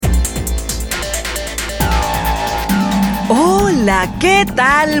Hola, ¿qué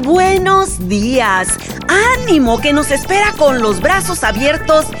tal? Buenos días. ¡Ánimo que nos espera con los brazos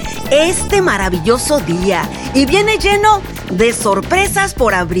abiertos este maravilloso día! Y viene lleno de sorpresas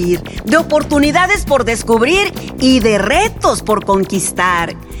por abrir, de oportunidades por descubrir y de retos por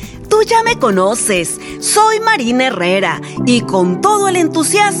conquistar. Tú ya me conoces, soy Marina Herrera y con todo el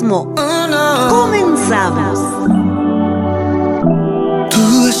entusiasmo, comenzamos.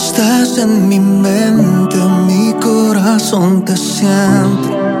 Tú estás en mi mente, mi corazón te siente,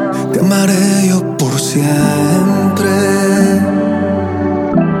 te amaré yo por siempre.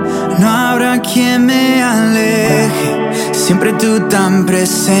 No habrá quien me aleje, siempre tú tan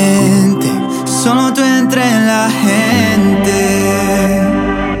presente, solo tú entre la gente.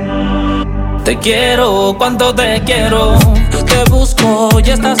 Te quiero, cuánto te quiero, te busco y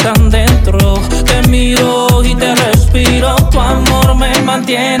estás tan dentro. Te miro y te respiro, tu amor me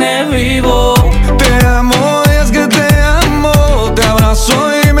mantiene vivo. Te amo y es que te amo, te abrazo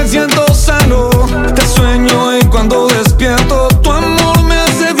y me siento sano. Te sueño y cuando despierto, tu amor me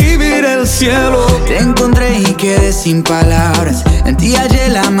hace vivir el cielo. Te encontré y quedé sin palabras, en ti hallé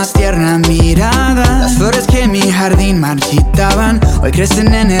la más tierna mirada. Las flores que en mi jardín marchitaban, hoy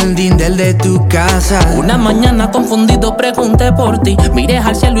crecen en el dindel de tu casa. Una mañana confundido pregunté por ti, miré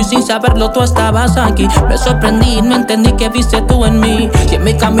al cielo y sin saberlo tú estabas aquí. Me sorprendí y no entendí que viste tú en mí, y en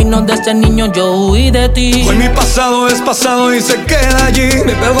mi camino desde niño yo huí de ti. Hoy mi pasado es pasado y se queda allí.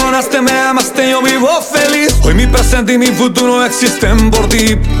 Me perdonaste, me amaste, yo vivo feliz. Hoy mi presente y mi futuro existen por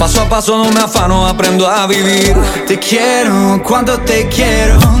ti. Paso a paso no me afano, aprendo a vivir. Te quiero, cuánto te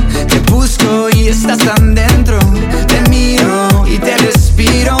quiero, te busco y estás tan dentro. Te miro y te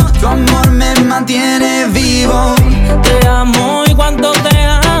respiro, tu amor me mantiene vivo. Te amo y cuánto te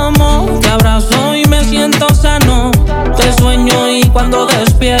amo, te abrazo y me siento sano. Te sueño y cuando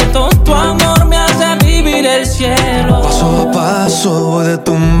despierto, tu amor me hace vivir el cielo. Paso a paso voy de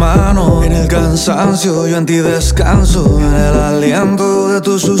tu mano, en el cansancio yo en ti descanso. En el aliento de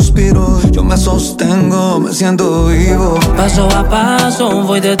tu suspiro yo me sostengo, me siento vivo. Paso a paso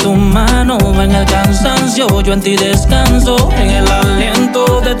voy de tu mano, en el cansancio yo en ti descanso. En el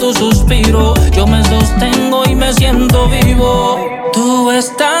aliento de tu suspiro yo me sostengo y me siento vivo. Tú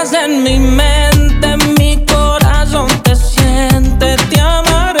estás en mi mente, mi corazón te siente, te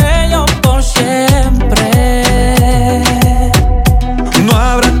amaré yo por siempre. No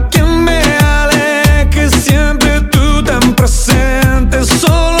habrá quien me aleje, siempre tú tan presente,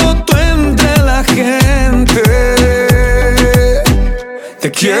 solo tú entre la gente.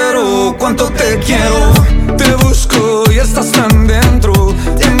 Te quiero, cuánto te quiero, te busco y estás tan dentro.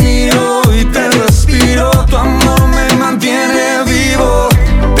 Te miro y te respiro, tu amor me mantiene vivo.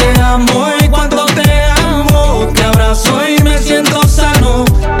 Te amo y cuánto te amo, te abrazo y me siento sano.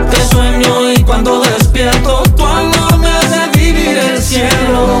 Te sueño y cuando despierto, tu amor me hace vivir el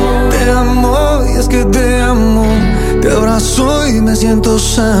cielo. Te amo y es que te amo, te abrazo y me siento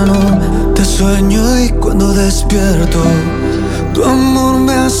sano. Te sueño y cuando despierto, tu amor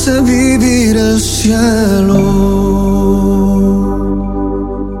me hace vivir el cielo.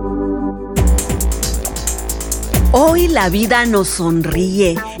 Hoy la vida nos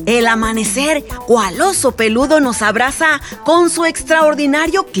sonríe. El amanecer, cual oso peludo, nos abraza con su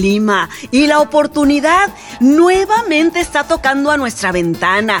extraordinario clima. Y la oportunidad nuevamente está tocando a nuestra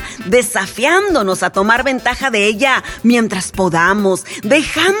ventana, desafiándonos a tomar ventaja de ella mientras podamos,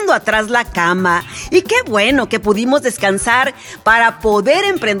 dejando atrás la cama. Y qué bueno que pudimos descansar para poder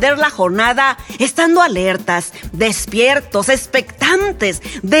emprender la jornada estando alertas, despiertos, expectantes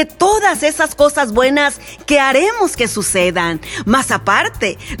de todas esas cosas buenas que haremos que sucedan, más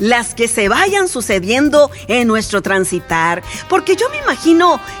aparte las que se vayan sucediendo en nuestro transitar, porque yo me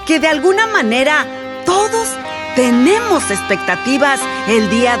imagino que de alguna manera todos tenemos expectativas el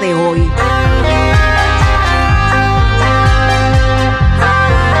día de hoy.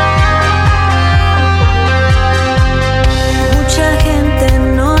 Mucha gente,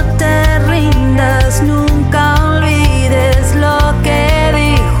 no te rindas, nunca olvides lo que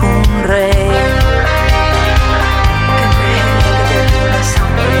dijo un rey.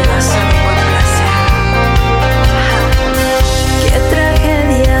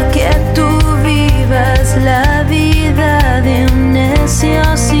 La vida de un necio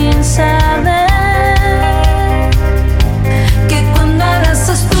sin saber.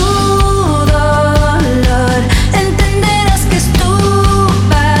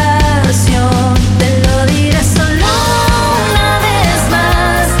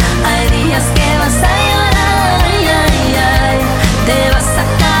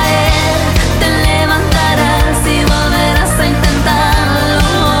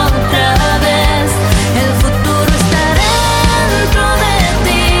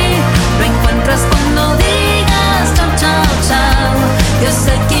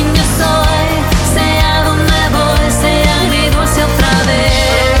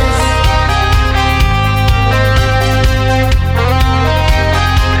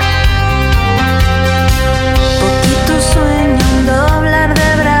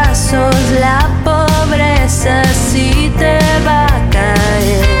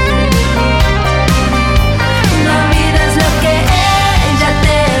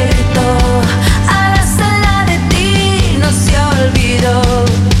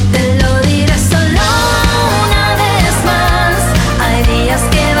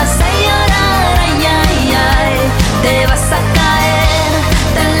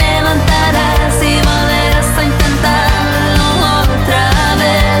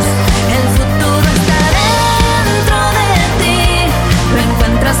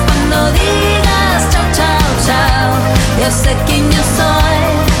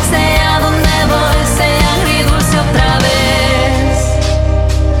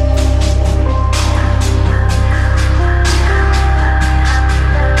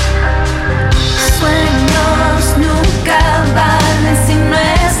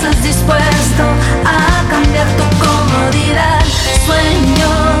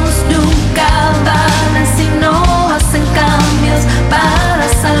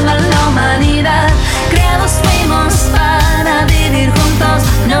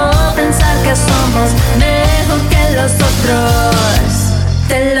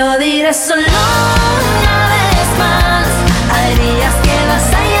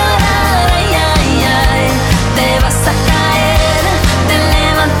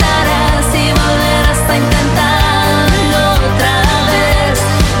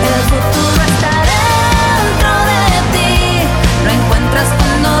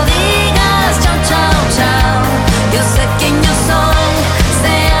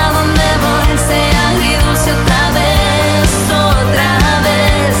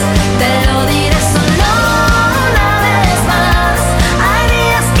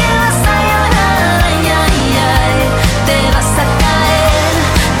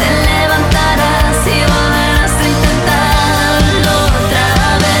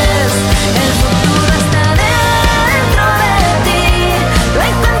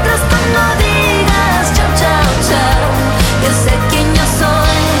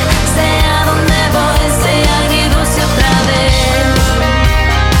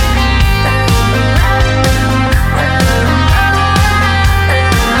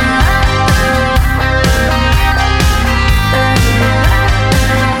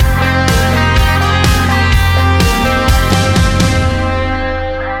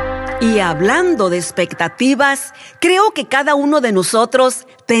 hablando de expectativas, creo que cada uno de nosotros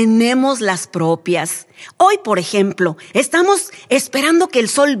tenemos las propias. Hoy, por ejemplo, estamos esperando que el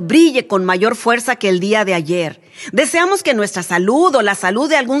sol brille con mayor fuerza que el día de ayer. Deseamos que nuestra salud o la salud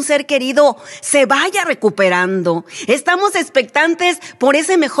de algún ser querido se vaya recuperando. Estamos expectantes por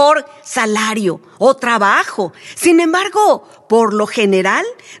ese mejor salario o trabajo. Sin embargo, por lo general,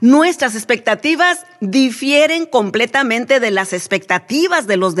 nuestras expectativas difieren completamente de las expectativas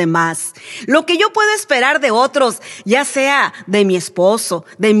de los demás. Lo que yo puedo esperar de otros, ya sea de mi esposo,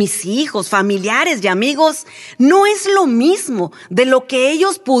 de mis hijos, familiares y amigos, no es lo mismo de lo que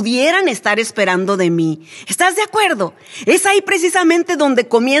ellos pudieran estar esperando de mí. ¿Estás de acuerdo? Es ahí precisamente donde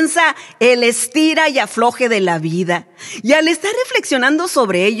comienza el estira y afloje de la vida. Y al estar reflexionando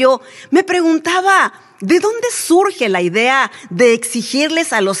sobre ello, me preguntaba, ¿de dónde surge la idea de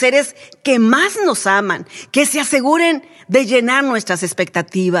exigirles a los seres que más nos aman que se aseguren de llenar nuestras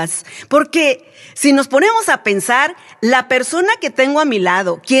expectativas? Porque si nos ponemos a pensar, la persona que tengo a mi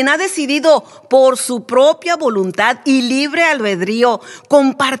lado, quien ha decidido por su propia voluntad y libre albedrío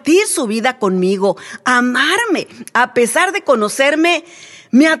compartir su vida conmigo, amarme a pesar de conocerme,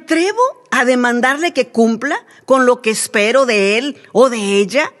 ¿me atrevo a demandarle que cumpla con lo que espero de él o de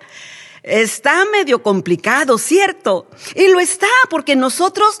ella? Está medio complicado, ¿cierto? Y lo está porque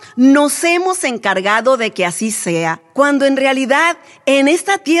nosotros nos hemos encargado de que así sea, cuando en realidad en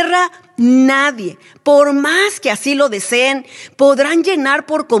esta tierra nadie, por más que así lo deseen, podrán llenar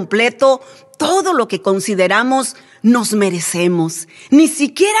por completo todo lo que consideramos nos merecemos. Ni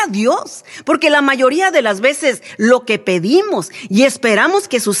siquiera Dios, porque la mayoría de las veces lo que pedimos y esperamos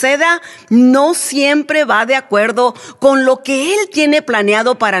que suceda no siempre va de acuerdo con lo que Él tiene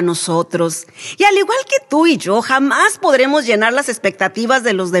planeado para nosotros. Y al igual que tú y yo, jamás podremos llenar las expectativas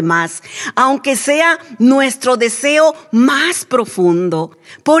de los demás, aunque sea nuestro deseo más profundo.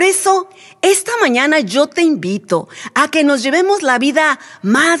 Por eso, esta mañana yo te invito a que nos llevemos la vida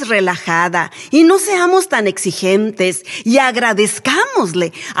más relajada y no seamos tan exigentes y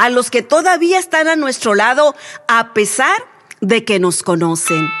agradezcámosle a los que todavía están a nuestro lado a pesar de que nos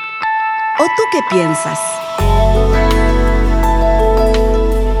conocen. ¿O tú qué piensas?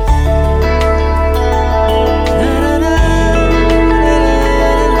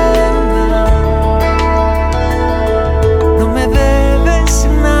 No me debes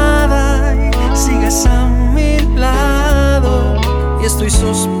nada y sigues a mi lado y estoy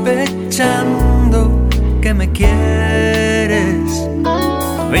sospechando que me quieres.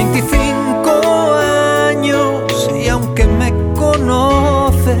 25 años y aunque me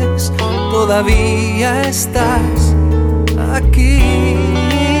conoces, todavía estás aquí.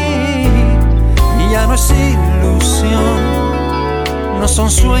 Y ya no es ilusión, no son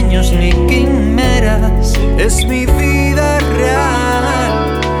sueños ni quimeras, es mi vida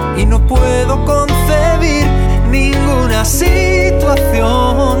real y no puedo concebir ninguna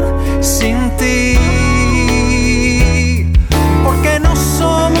situación sin ti. Porque no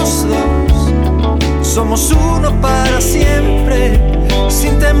somos dos, somos uno para siempre,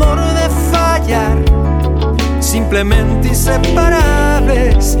 sin temor de fallar, simplemente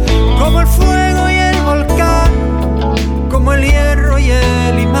inseparables, como el fuego y el volcán, como el hierro y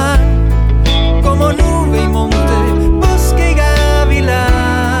el imán, como nube y monte, bosque y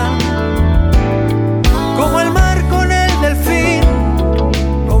gavilán, como el mar con el delfín,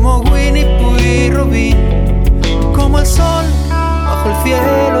 como Winnie Pooh y Robin, como el sol bajo el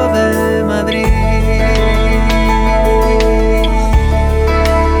cielo de Madrid.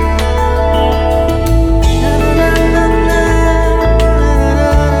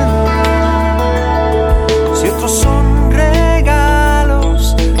 Si otros son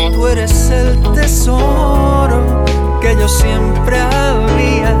regalos, tú eres el tesoro que yo siempre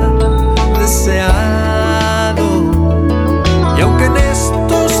había deseado. Y aunque en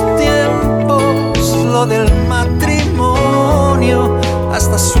estos tiempos lo del matrimonio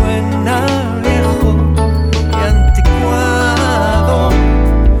hasta suena viejo y anticuado,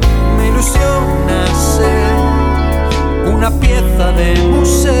 me ilusiona ser una pieza de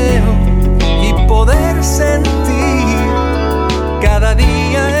museo y poder sentir cada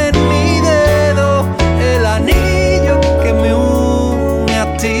día en mi dedo el anillo que me une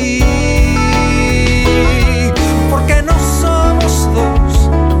a ti. Porque no somos dos,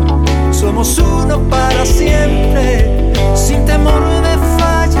 somos uno para siempre, sin temor de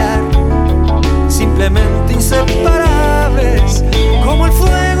fallar, simplemente inseparables, como el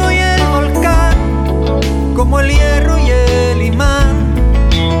fuego y el volcán, como el hierro y el imán,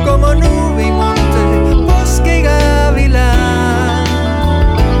 como nube y monte, bosque y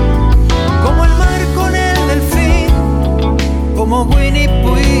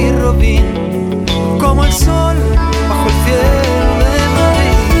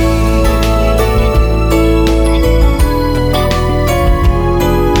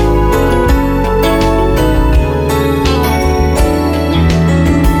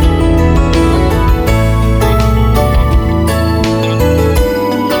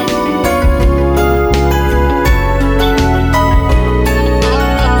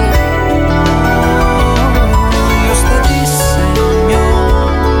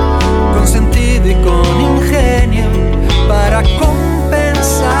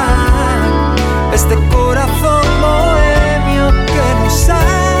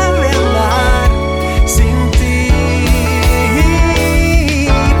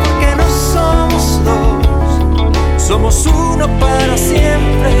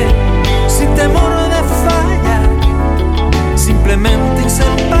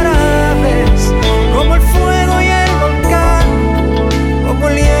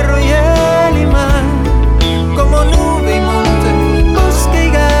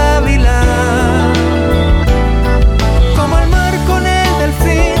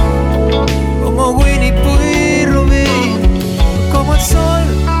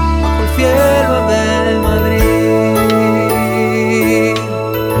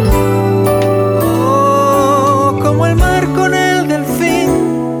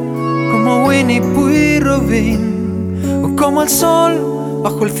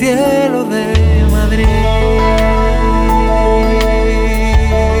cielo de Madrid.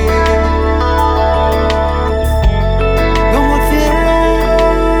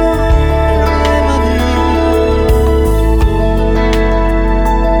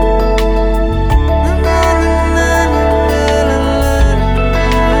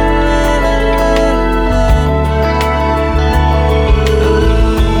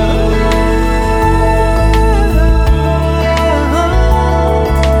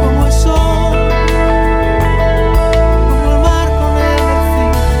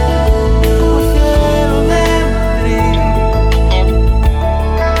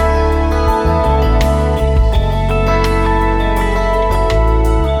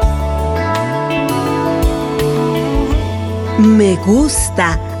 Me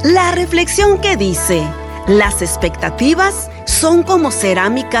gusta la reflexión que dice: las expectativas son como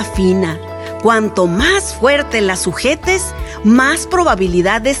cerámica fina. Cuanto más fuerte las sujetes, más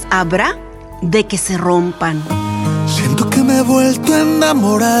probabilidades habrá de que se rompan. Siento que me he vuelto a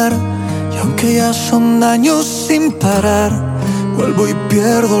enamorar, y aunque ya son años sin parar, vuelvo y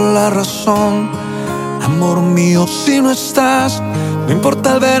pierdo la razón. Amor mío, si no estás, no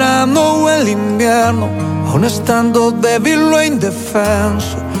importa el verano o el invierno, aun estando débil o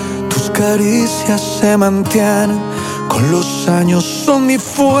indefenso, tus caricias se mantienen, con los años son mi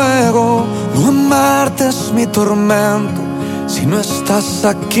fuego. No amarte es mi tormento, si no estás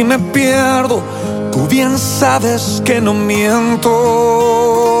aquí me pierdo, tú bien sabes que no miento.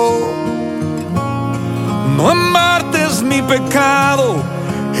 No amarte es mi pecado,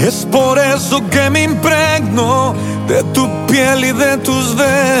 es por eso que me impregno de tu piel y de tus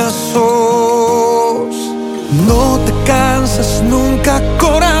besos. No te canses nunca,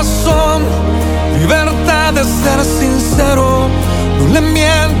 corazón, libertad de ser sincero. No le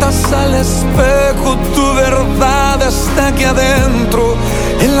mientas al espejo, tu verdad está aquí adentro.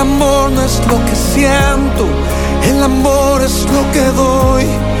 El amor no es lo que siento, el amor es lo que doy.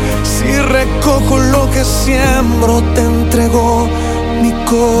 Si recojo lo que siembro, te entrego mi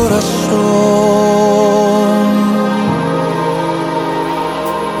corazón.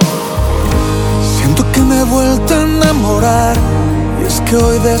 Siento que me he vuelto a enamorar, y es que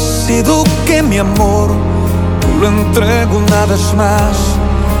hoy decido que mi amor te lo entrego una vez más,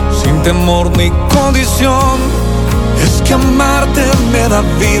 sin temor ni condición. Es que amarte me da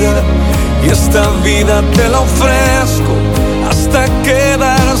vida, y esta vida te la ofrezco hasta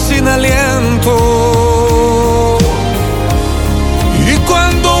quedar sin aliento. Y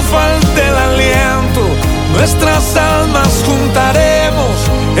cuando falte el aliento, nuestras almas juntaremos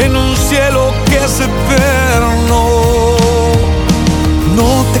en un cielo que es eterno.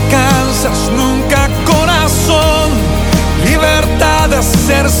 No te cansas nunca, corazón, libertad de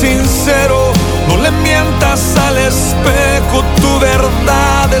ser sincero. No le mientas al espejo, tu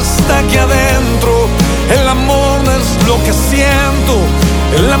verdad está aquí adentro. El amor no es lo que siento,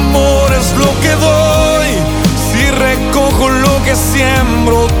 el amor es lo que doy. Si recojo lo que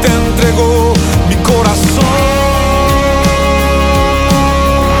siembro, te entrego mi corazón.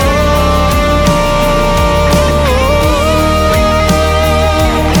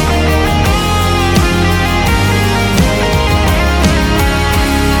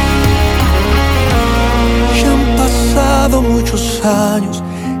 Muchos años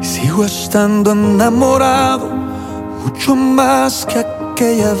y sigo estando enamorado, mucho más que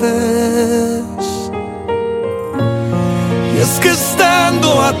aquella vez. Y es que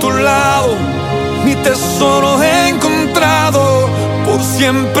estando a tu lado, mi tesoro he encontrado, por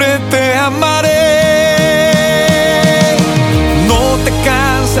siempre te amaré. No te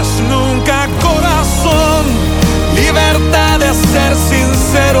cansas nunca, corazón, libertad de ser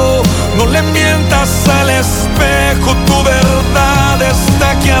sincero. No le mientas al espejo, tu verdad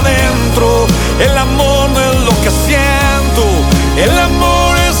está aquí adentro. El amor no es lo que siento, el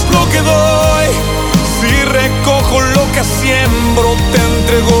amor es lo que doy. Si recojo lo que siembro, te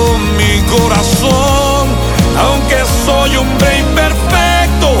entrego mi corazón. Aunque soy hombre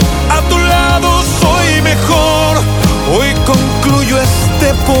imperfecto, a tu lado soy mejor. Hoy concluyo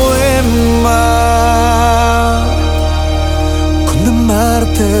este poema con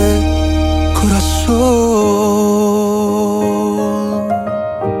amarte, corazón.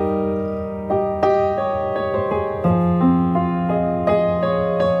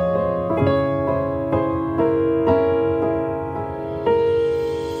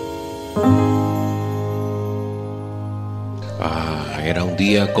 Era un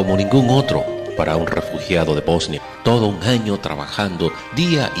día como ningún otro para un refugiado de Bosnia. Todo un año trabajando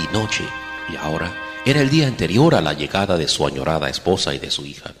día y noche, y ahora era el día anterior a la llegada de su añorada esposa y de su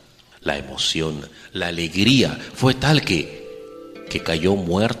hija. La emoción, la alegría fue tal que que cayó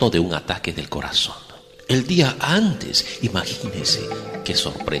muerto de un ataque del corazón. El día antes, imagínese, qué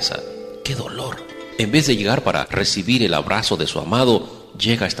sorpresa, qué dolor. En vez de llegar para recibir el abrazo de su amado,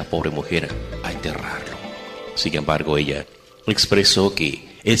 llega esta pobre mujer a enterrarlo. Sin embargo, ella expresó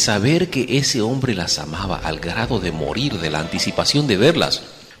que el saber que ese hombre las amaba al grado de morir de la anticipación de verlas,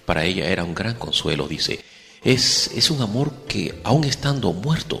 para ella era un gran consuelo. Dice, es un amor que aún estando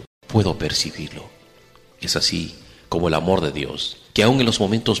muerto puedo percibirlo. Es así como el amor de Dios, que aún en los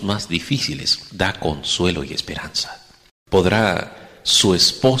momentos más difíciles da consuelo y esperanza. ¿Podrá su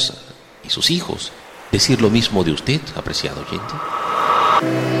esposa y sus hijos decir lo mismo de usted, apreciado oyente?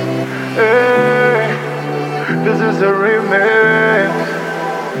 This is a remix.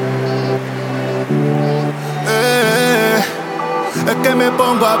 Es que me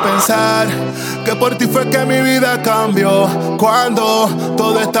pongo a pensar que por ti fue que mi vida cambió. Cuando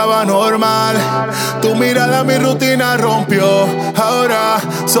todo estaba normal, tu mirada mi rutina rompió. Ahora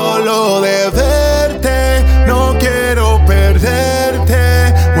solo de verte no quiero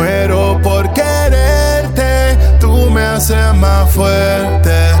perderte. Muero por quererte, tú me haces más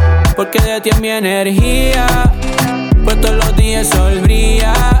fuerte. Porque de ti es mi energía, pues todos los días el sol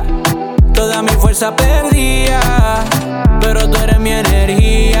brilla. Toda mi fuerza perdía, pero tú eres mi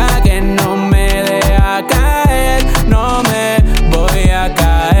energía que no me deja caer. No me voy a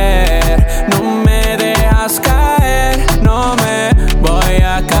caer, no me dejas caer, no me voy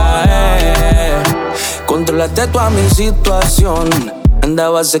a caer. Controlaste toda mi situación,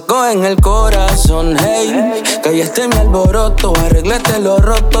 andaba seco en el corazón, hey. Callaste mi alboroto, arreglaste lo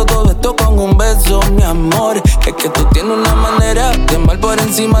roto. Todo esto con un beso, mi amor. Es que tú tienes una manera de amar por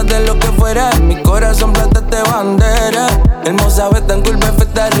encima de lo que fuera. En mi corazón plantaste bandera. Hermosa Betancourt,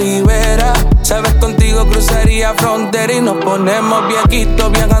 perfecta Rivera. Sabes, contigo cruzaría frontera y nos ponemos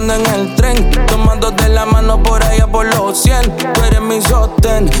viejitos viajando en el tren, tomando de la mano por allá por los 100. Tú eres mi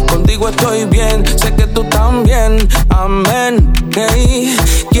sostén, contigo estoy bien. Sé que tú también, amén, hey.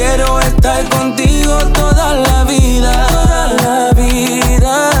 Quiero estar contigo toda la vida, toda la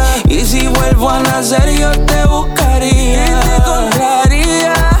vida. Y si vuelvo a nacer yo te buscaría y te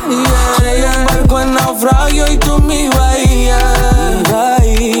encontraría, yeah. Soy un barco en naufragio y tú mi bahía,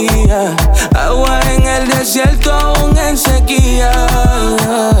 bahía. Agua en el desierto aún en sequía,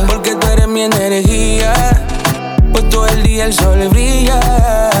 porque tú eres mi energía, pues todo el día el sol brilla.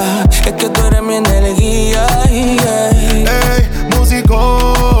 Es que tú eres mi energía, yeah. Hey,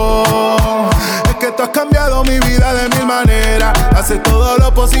 músico, es que tú has cambiado mi vida de mil maneras. Haces todo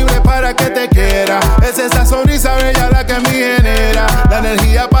lo posible para que te quiera. Es esa sonrisa bella la que me genera la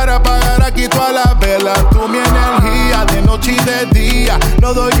energía para apagar aquí todas las velas. Tú mi energía de noche y de día.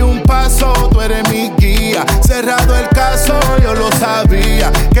 No doy un paso, tú eres mi guía. Cerrado el caso, yo lo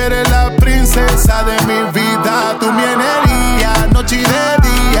sabía, que eres la princesa de mi vida. Tú mi energía, noche y de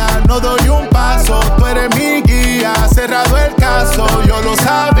día. No doy un paso, tú eres mi guía. Cerrado el caso, yo lo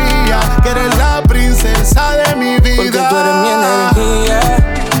sabía, que eres la princesa de mi vida. Porque tú eres mi energía,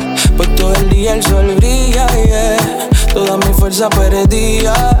 pues todo el día el sol brilla, yeah. Toda mi fuerza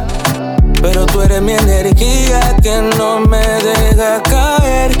perdía, pero tú eres mi energía que no me deja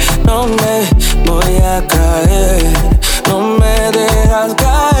caer. No me voy a caer, no me dejas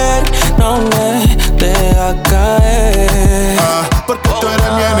caer, no me dejas caer. Porque tú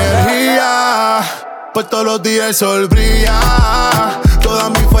eres mi energía, pues todos los días el sol brilla. Toda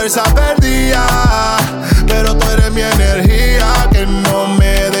mi fuerza perdía, pero tú eres mi energía que no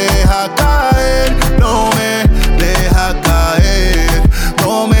me deja caer, no me deja caer,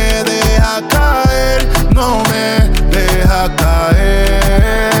 no me deja caer, no me deja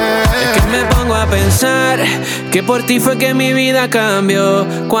caer. Es que me pongo a pensar que por ti fue que mi vida cambió.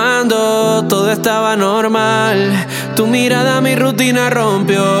 Cuando todo estaba normal, tu mirada mi rutina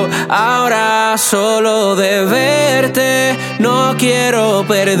rompió. Ahora solo de verte no quiero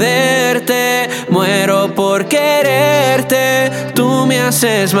perderte. Muero por quererte, tú me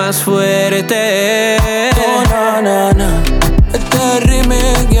haces más fuerte. Oh, no, no, no. Este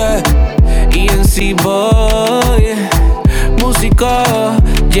remix, yeah. Y en sí voy, músico,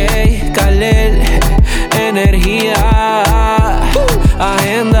 J. Khaled, energía,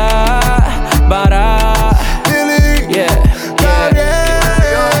 agenda, para, Billy, yeah,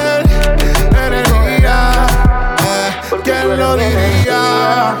 Gabriel, energía, ¿quién lo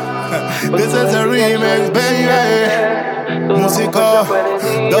diría? This is a remix, baby. Músico,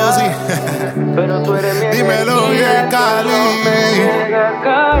 Dozy, dímelo bien, Cali.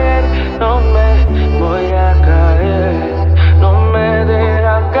 No me voy a caer, no me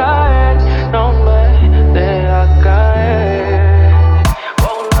deja caer, no me deja caer.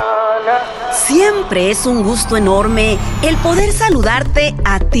 Oh, no, no. siempre es un gusto enorme el poder saludarte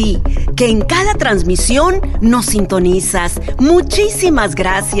a ti, que en cada transmisión nos sintonizas. Muchísimas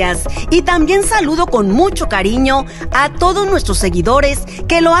gracias. Y también saludo con mucho cariño a todos nuestros seguidores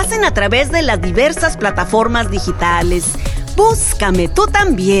que lo hacen a través de las diversas plataformas digitales. Búscame tú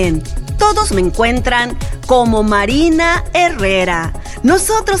también. Todos me encuentran como Marina Herrera.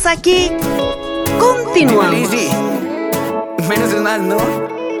 Nosotros aquí continuamos. Menos es más, ¿no?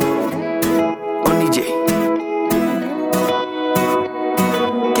 DJ.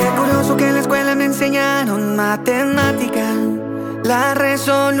 Qué curioso que en la escuela me enseñaron matemática, la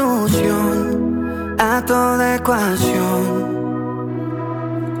resolución a toda ecuación.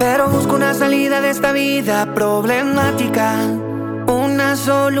 Pero busco una salida de esta vida problemática, una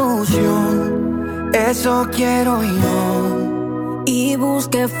solución, eso quiero yo. Y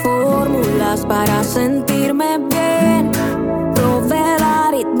busqué fórmulas para sentirme bien. Probé la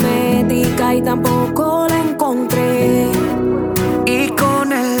aritmética y tampoco la encontré. Y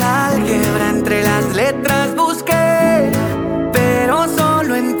con el álgebra entre las letras busqué, pero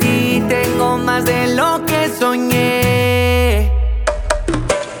solo en ti tengo más de lo que soñé.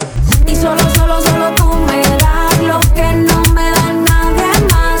 Y solo tú me das lo que no me da nadie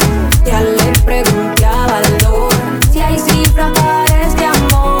más. Ya le pregunté a Valor si hay cifras para este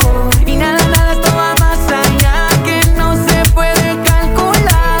amor. Y nada esto va más allá, que no se puede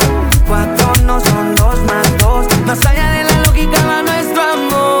calcular. 4 no son 2 más 2, más allá de la lógica va nuestro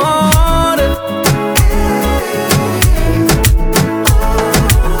amor.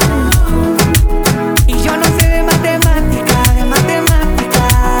 Y yo no sé de matemática,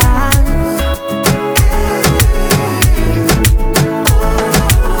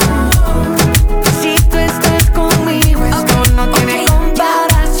 Si tú estás conmigo, esto no tiene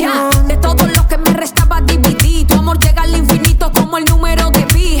comparación. De todo lo que me restaba dividí, tu amor llega al infinito como el número de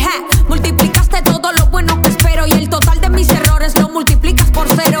pi. Multiplicaste todo lo bueno que espero y el total de mis errores lo multiplicas por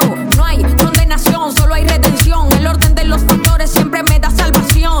 0. No hay condenación, solo hay redención. El orden de los factores siempre me da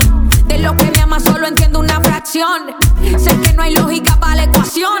salvación. De lo que me ama solo entiendo una fracción. Sé que no hay lógica para la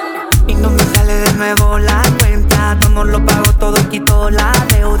ecuación. Y no me sale de nuevo la cuenta. Tu amor lo pago todo y quito la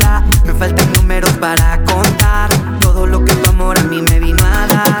deuda. Me faltan números para contar todo lo que tu amor a mí me vino a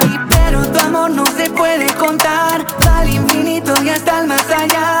dar. Pero tu amor no se puede contar, va al infinito y hasta el más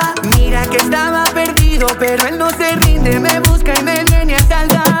allá. Mira que estaba perdido, pero él no se rinde, me busca y me viene a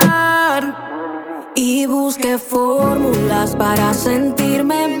salvar. Y busqué fórmulas para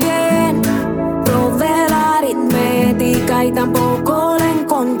sentirme bien. Probé la aritmética y tampoco la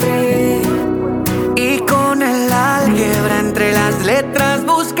encontré. Y con el álgebra entre las letras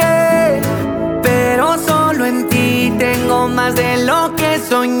busqué, pero solo en ti tengo más de lo que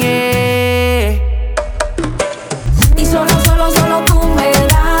soñé. Y solo tú me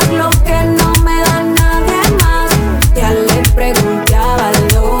das lo que no me da nadie más. Ya le pregunté a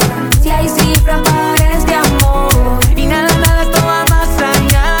Valor si hay cifras para este amor. Y nada esto va más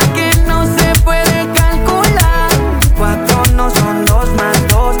allá, que no se puede calcular. 4 no son 2 más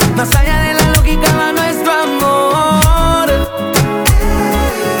 2, más allá de la lógica va nuestro amor.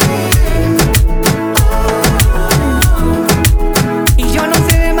 Y yo no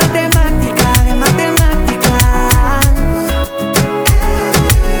sé de matemática,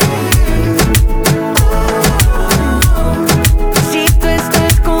 Si tú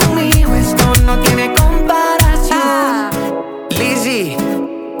estás conmigo, esto no tiene comparación. Lizzy,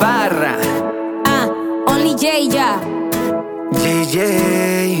 Barra, Only J ya.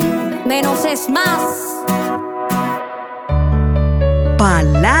 JJ. Menos es más.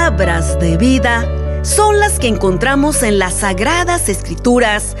 Palabras de vida son las que encontramos en las Sagradas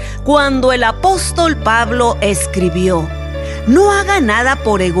Escrituras cuando el apóstol Pablo escribió: no hagan nada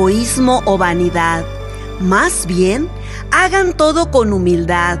por egoísmo o vanidad, más bien hagan todo con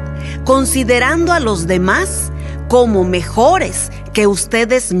humildad, considerando a los demás como mejores que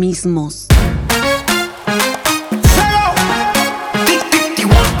ustedes mismos.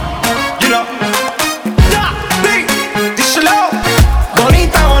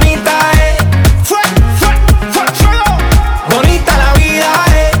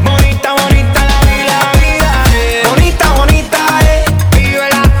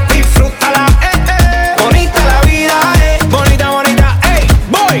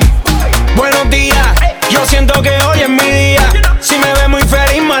 Siento que hoy es mi día. Si me ves muy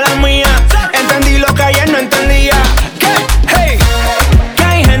feliz, mala mía.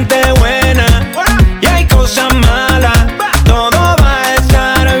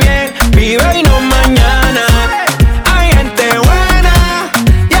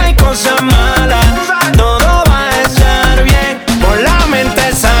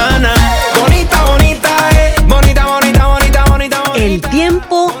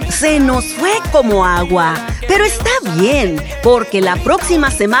 como agua. Pero está bien, porque la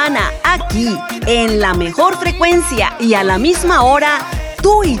próxima semana, aquí, en la mejor frecuencia y a la misma hora,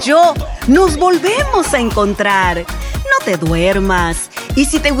 tú y yo nos volvemos a encontrar. No te duermas. Y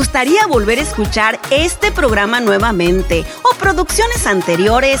si te gustaría volver a escuchar este programa nuevamente o producciones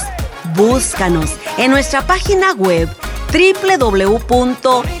anteriores, búscanos en nuestra página web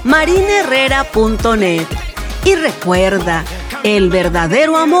www.marineherrera.net. Y recuerda, el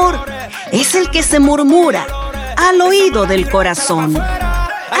verdadero amor es el que se murmura al oído del corazón.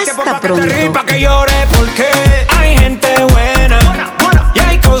 Hasta pronto. Que llore porque hay gente buena.